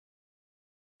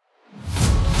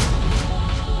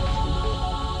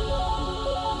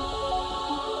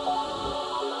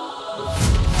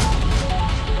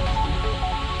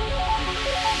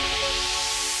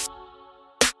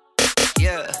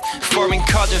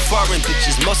foreign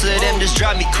bitches. Most of them just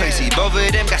drive me crazy. Both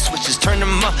of them got switches, turn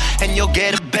them up and you'll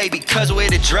get a baby. Cause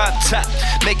with a drop top,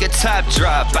 make a top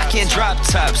drop. I can't drop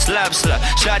top, slap slap.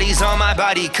 Shotties on my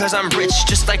body cause I'm rich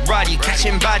just like Roddy.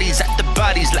 Catching bodies at the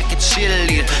bodies like a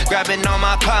cheerleader. Grabbing on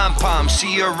my pom-pom,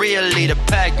 she a real leader.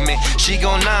 Pac-Man, she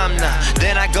gon' nom nah.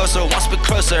 Then I go so one spit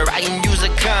closer, I can use a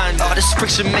con. All this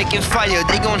friction making fire,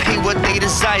 they gon' hate what they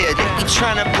desire. They be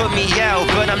tryna put me out,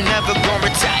 but I'm never gon'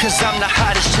 retire. Cause I'm the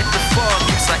hottest, check the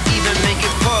forecast. I even make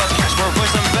it podcast. My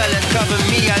voice umbrella cover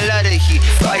me, I love the heat.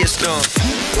 Firestorm.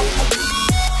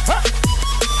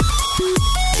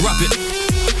 Drop it.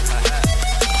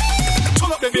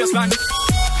 Turn up the bassline.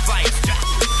 Firestorm.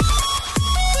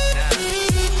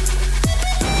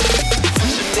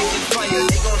 Making fire,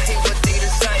 they gon' hate what they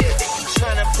desire. They be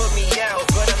tryna put me out,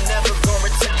 but I'm never gon'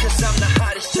 retire. Cause I'm the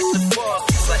hottest, check the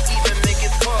forecast. I even make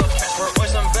it podcast. My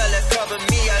voice umbrella cover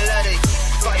me, I love the heat.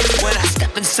 When I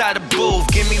step inside a booth,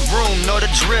 give me room, know the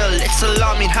drill. It's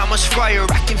alarming how much fire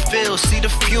I can feel. See the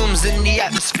fumes in the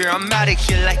atmosphere. I'm out of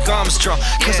here like Armstrong,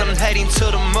 cause I'm heading to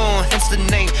the moon. Hence the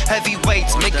name,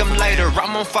 heavyweights, make them lighter.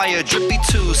 I'm on fire, drippy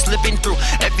too, slipping through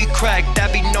every crack.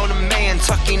 That be known to man,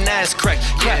 talking ass crack.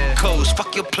 Crack codes,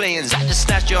 fuck your plans. I just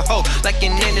snatch your hoe like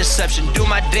an interception. Do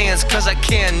my dance cause I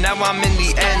can, now I'm in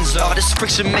the end zone. All this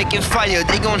friction making fire,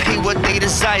 they gon' hate what they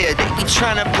desire. They be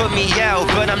tryna put me out,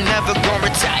 but I'm never gon'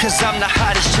 retire. Cause I'm the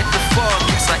hottest, check the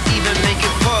forecast. I even make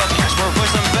it podcast. My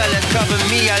voice umbrella cover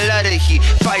me, I love the heat.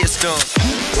 Firestorm.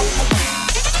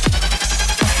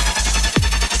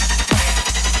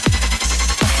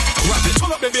 Drop it.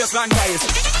 Turn up the bassline,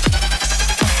 guys.